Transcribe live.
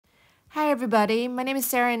everybody, my name is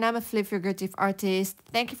Sarah and I'm a figurative artist.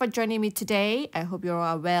 Thank you for joining me today. I hope you're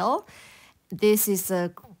all well. This is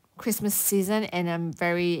a Christmas season and I'm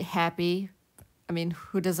very happy. I mean,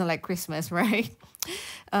 who doesn't like Christmas, right?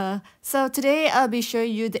 So today I'll be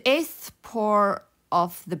showing you the 8th pour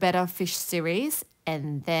of the Betta fish series,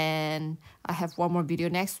 and then I have one more video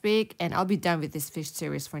next week and I'll be done with this fish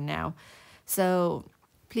series for now. So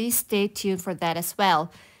please stay tuned for that as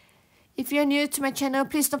well. If you're new to my channel,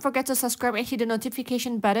 please don't forget to subscribe and hit the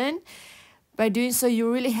notification button. By doing so,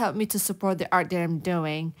 you really help me to support the art that I'm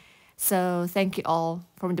doing. So thank you all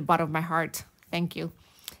from the bottom of my heart. Thank you.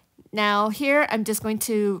 Now here, I'm just going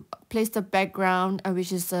to place the background,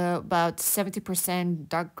 which is about 70%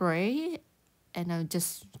 dark gray. And I'm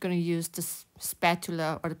just going to use the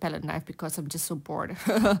spatula or the palette knife because I'm just so bored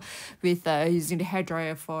with using the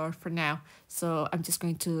hairdryer for now. So I'm just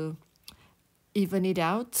going to even it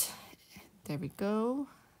out. There we go.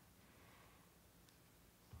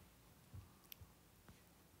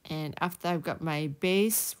 And after I've got my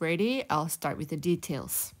base ready, I'll start with the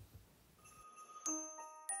details.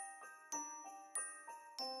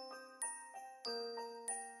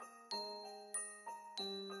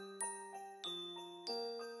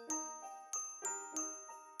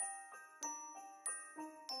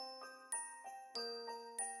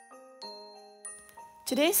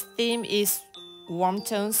 Today's theme is warm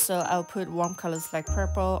tones, so I'll put warm colors like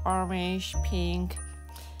purple, orange, pink,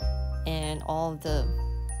 and all the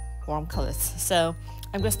warm colors. So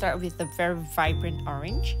I'm going to start with a very vibrant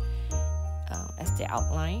orange as the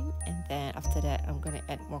outline, and then after that I'm going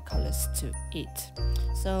to add more colors to it.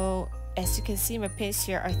 So as you can see, my paints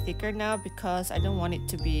here are thicker now because I don't want it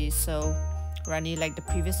to be so runny like the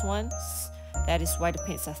previous ones. That is why the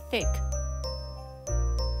paints are thick.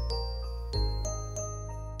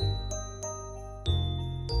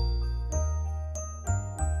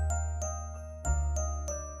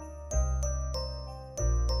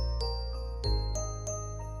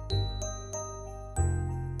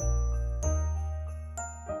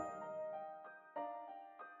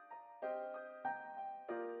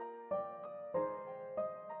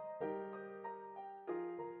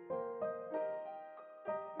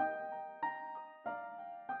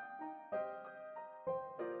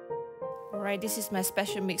 Alright, this is my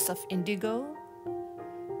special mix of indigo.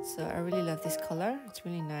 So I really love this color. It's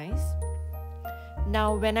really nice.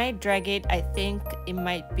 Now when I drag it, I think it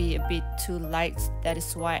might be a bit too light. That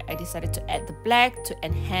is why I decided to add the black to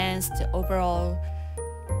enhance the overall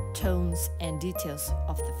tones and details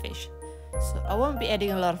of the fish. So I won't be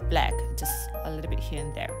adding a lot of black, just a little bit here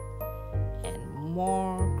and there. And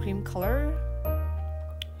more cream color,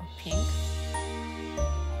 pink.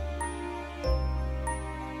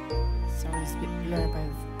 Sorry, it's a bit blurred,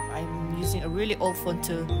 but I'm using a really old phone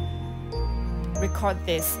to record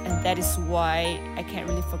this, and that is why I can't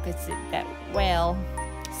really focus it that well.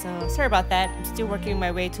 So sorry about that. I'm still working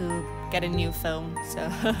my way to get a new phone,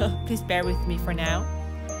 so please bear with me for now.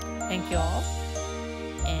 Thank you all.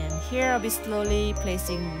 And here I'll be slowly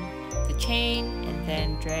placing the chain and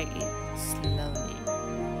then drag it slowly.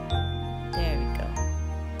 There we go.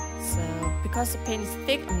 So because the paint is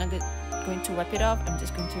thick, I'm not going to wipe it off. I'm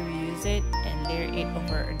just going to reuse it and layer it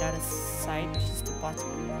over another side, which is the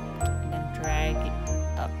bottom, and then drag it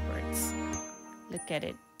upwards. Look at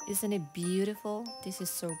it. Isn't it beautiful? This is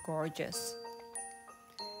so gorgeous.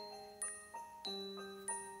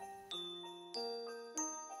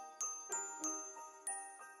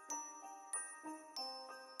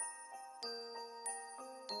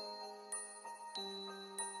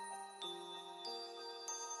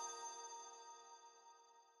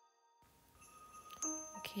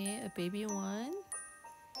 Okay, a baby one,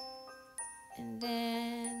 and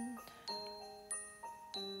then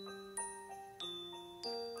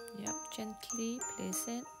gently place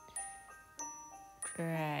it,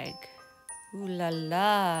 drag. Ooh la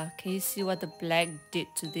la, can you see what the black did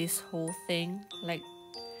to this whole thing? Like,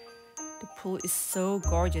 the pool is so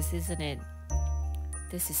gorgeous, isn't it?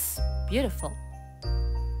 This is beautiful.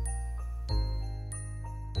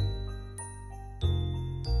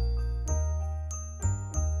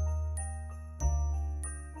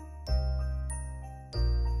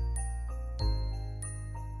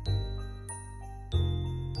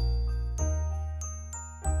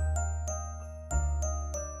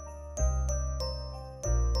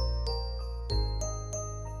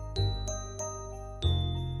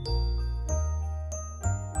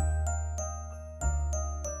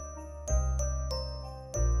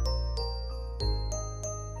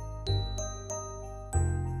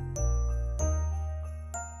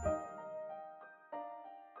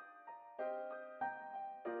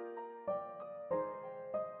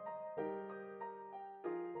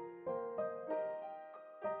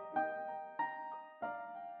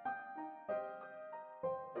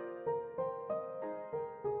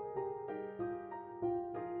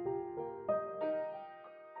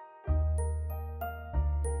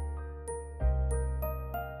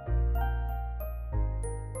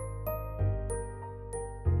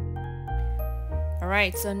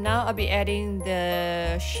 Alright, so now I'll be adding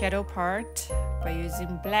the shadow part by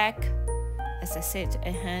using black, as I said, to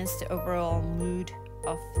enhance the overall mood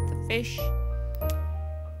of the fish.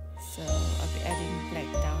 So I'll be adding black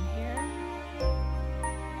down here.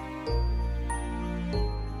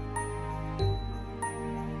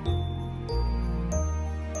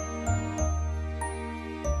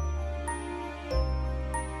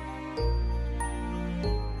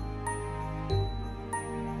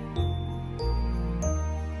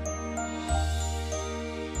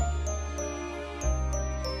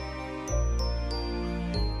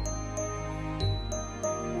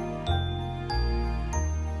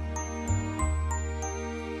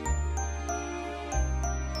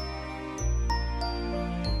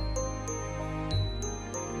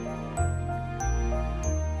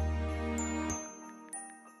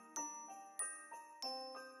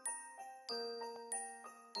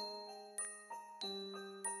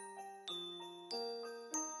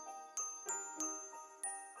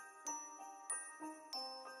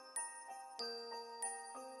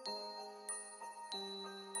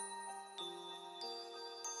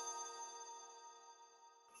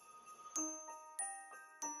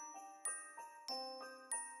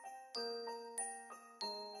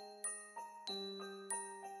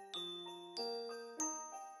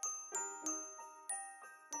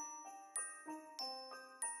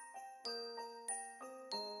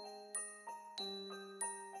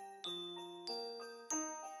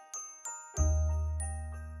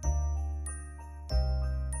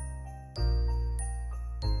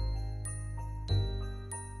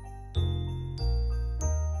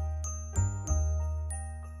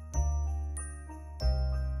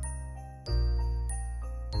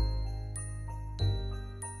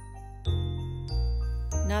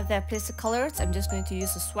 Now that I've placed the colors, I'm just going to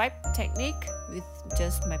use a swipe technique with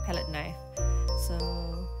just my palette knife. So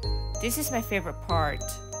this is my favorite part.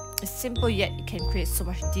 It's simple, yet it can create so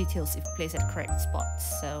much details if placed at correct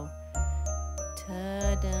spots. So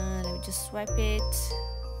ta-da, let me just swipe it.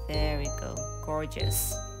 There we go,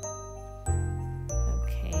 gorgeous.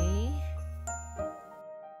 Okay.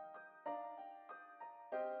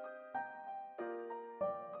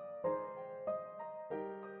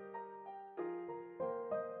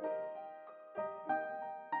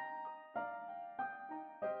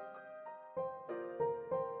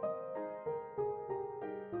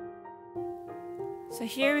 So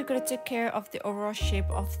here we're going to take care of the overall shape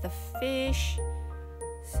of the fish.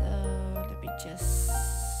 So let me just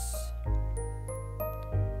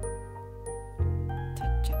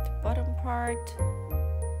touch up the bottom part.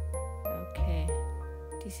 Okay,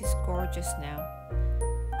 this is gorgeous now.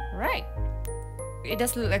 Right, it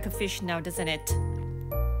does look like a fish now, doesn't it?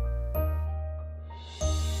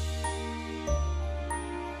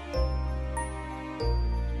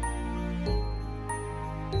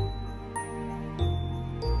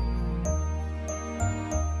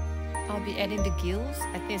 Be adding the gills.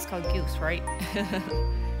 I think it's called gills, right?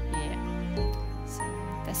 Yeah. So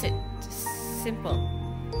that's it. Just simple.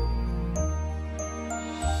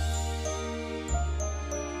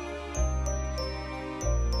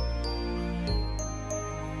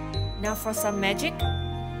 Now for some magic.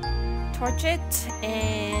 Torch it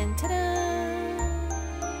and ta-da!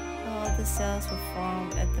 All the cells will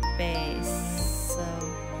form at the base. So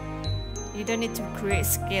you don't need to create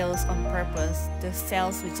scales on purpose. The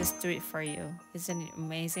cells will just do it for you. Isn't it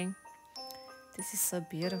amazing? This is so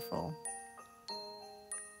beautiful.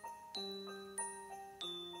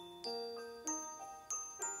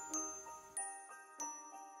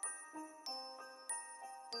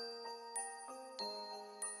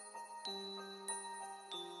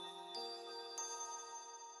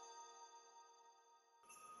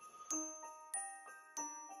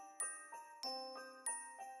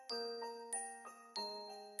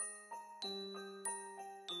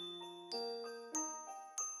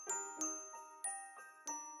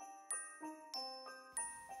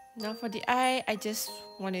 Now for the eye, I just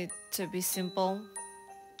want it to be simple.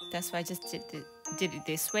 That's why I just did it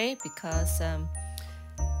this way, because I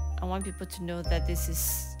want people to know that this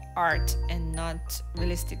is art and not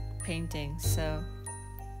realistic painting. So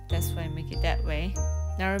that's why I make it that way.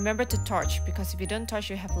 Now remember to torch, because if you don't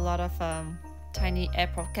torch, you have a lot of tiny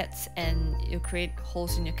air pockets and you create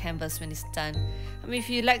holes in your canvas when it's done. I mean,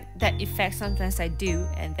 if you like that effect, sometimes I do,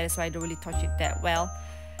 and that's why I don't really torch it that well.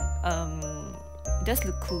 It does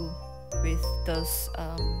look cool with those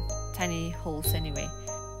tiny holes anyway.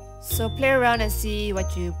 So play around and see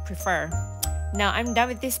what you prefer. Now I'm done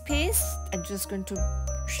with this piece. I'm just going to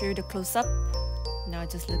show you the close-up. Now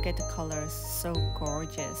just look at the colors. So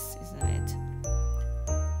gorgeous, isn't it?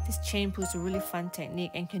 This chainpull is a really fun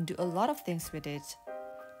technique and can do a lot of things with it.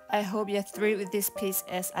 I hope you're thrilled with this piece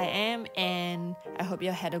as I am, and I hope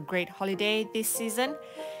you had a great holiday this season,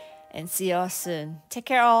 and see you all soon. Take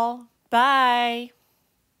care all. Bye!